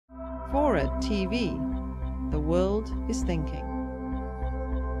FORA.tv. The world is thinking.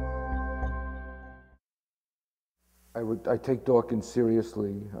 I take Dawkins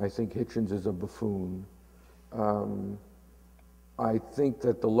seriously. I think Hitchens is a buffoon. I think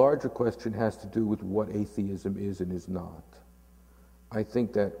that the larger question has to do with what atheism is and is not. I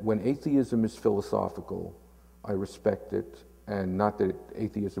think that when atheism is philosophical, I respect it, and not that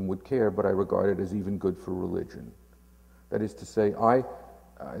atheism would care, but I regard it as even good for religion. That is to say, I'm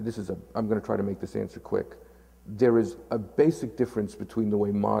going to try to make this answer quick. There is a basic difference between the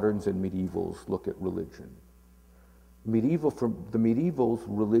way moderns and medievals look at religion. For the medievals,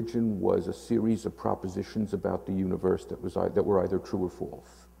 religion was a series of propositions about the universe that were either true or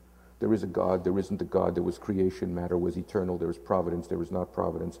false. There is a God, there isn't a God, there was creation, matter was eternal, there was providence, there was not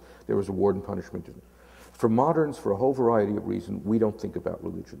providence, there was reward and punishment. For moderns, for a whole variety of reasons, we don't think about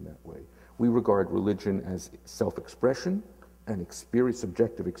religion that way. We regard religion as self-expression and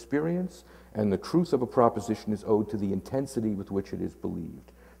subjective experience, and the truth of a proposition is owed to the intensity with which it is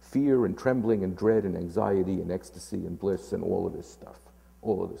believed. Fear and trembling and dread and anxiety and ecstasy and bliss and all of this stuff.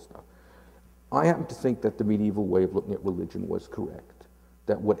 I happen to think that the medieval way of looking at religion was correct.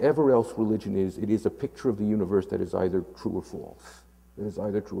 That whatever else religion is, it is a picture of the universe that is either true or false. It is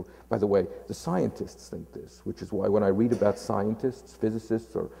either true. By the way, the scientists think this, which is why when I read about scientists,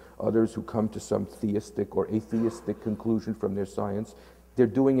 physicists, or others who come to some theistic or atheistic conclusion from their science, they're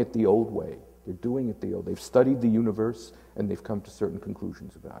doing it the old way. They've studied the universe and they've come to certain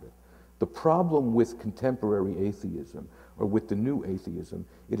conclusions about it. The problem with contemporary atheism, or with the new atheism,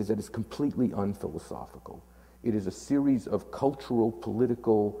 it is that it's completely unphilosophical. It is a series of cultural,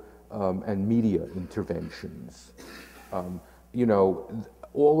 political, and media interventions.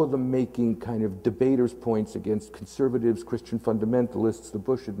 All of them making kind of debaters' points against conservatives, Christian fundamentalists, the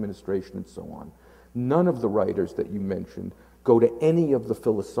Bush administration, and so on. None of the writers that you mentioned go to any of the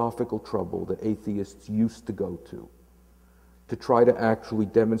philosophical trouble that atheists used to go to try to actually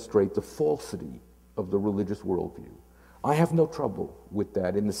demonstrate the falsity of the religious worldview. I have no trouble with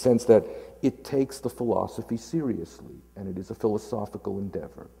that in the sense that it takes the philosophy seriously, and it is a philosophical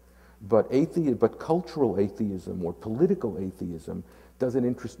endeavor. But cultural atheism or political atheism doesn't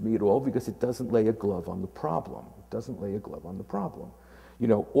interest me at all because it doesn't lay a glove on the problem.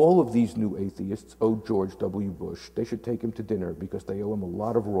 All of these new atheists owe George W. Bush. They should take him to dinner because they owe him a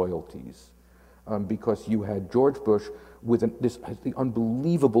lot of royalties. Because you had George Bush with the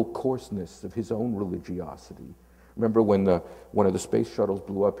unbelievable coarseness of his own religiosity. Remember when one of the space shuttles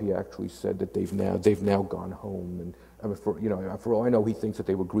blew up, he actually said that they've now gone home. And for all I know, he thinks that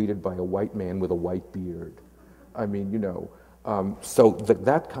they were greeted by a white man with a white beard. So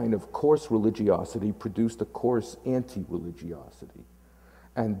that kind of coarse religiosity produced a coarse anti-religiosity.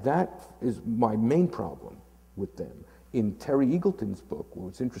 And that is my main problem with them. In Terry Eagleton's book,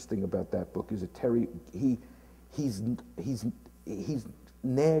 what's interesting about that book is that Terry, he's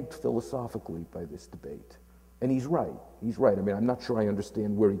nagged philosophically by this debate. And he's right. I'm not sure I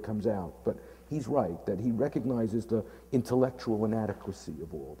understand where he comes out, but he's right, that he recognizes the intellectual inadequacy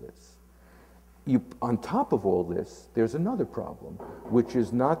of all this. On top of all this, there's another problem, which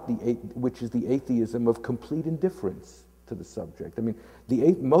is the atheism of complete indifference to the subject.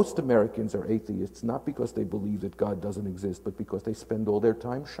 Most Americans are atheists not because they believe that God doesn't exist, but because they spend all their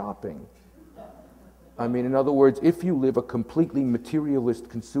time shopping. In other words, if you live a completely materialist,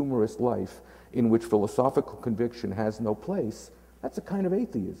 consumerist life in which philosophical conviction has no place, that's a kind of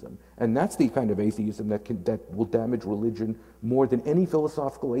atheism. And that's the kind of atheism that will damage religion more than any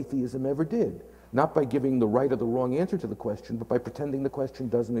philosophical atheism ever did. Not by giving the right or the wrong answer to the question, but by pretending the question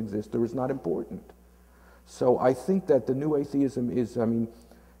doesn't exist or is not important. So I think that the new atheism is,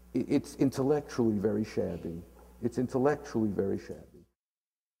 it's intellectually very shabby.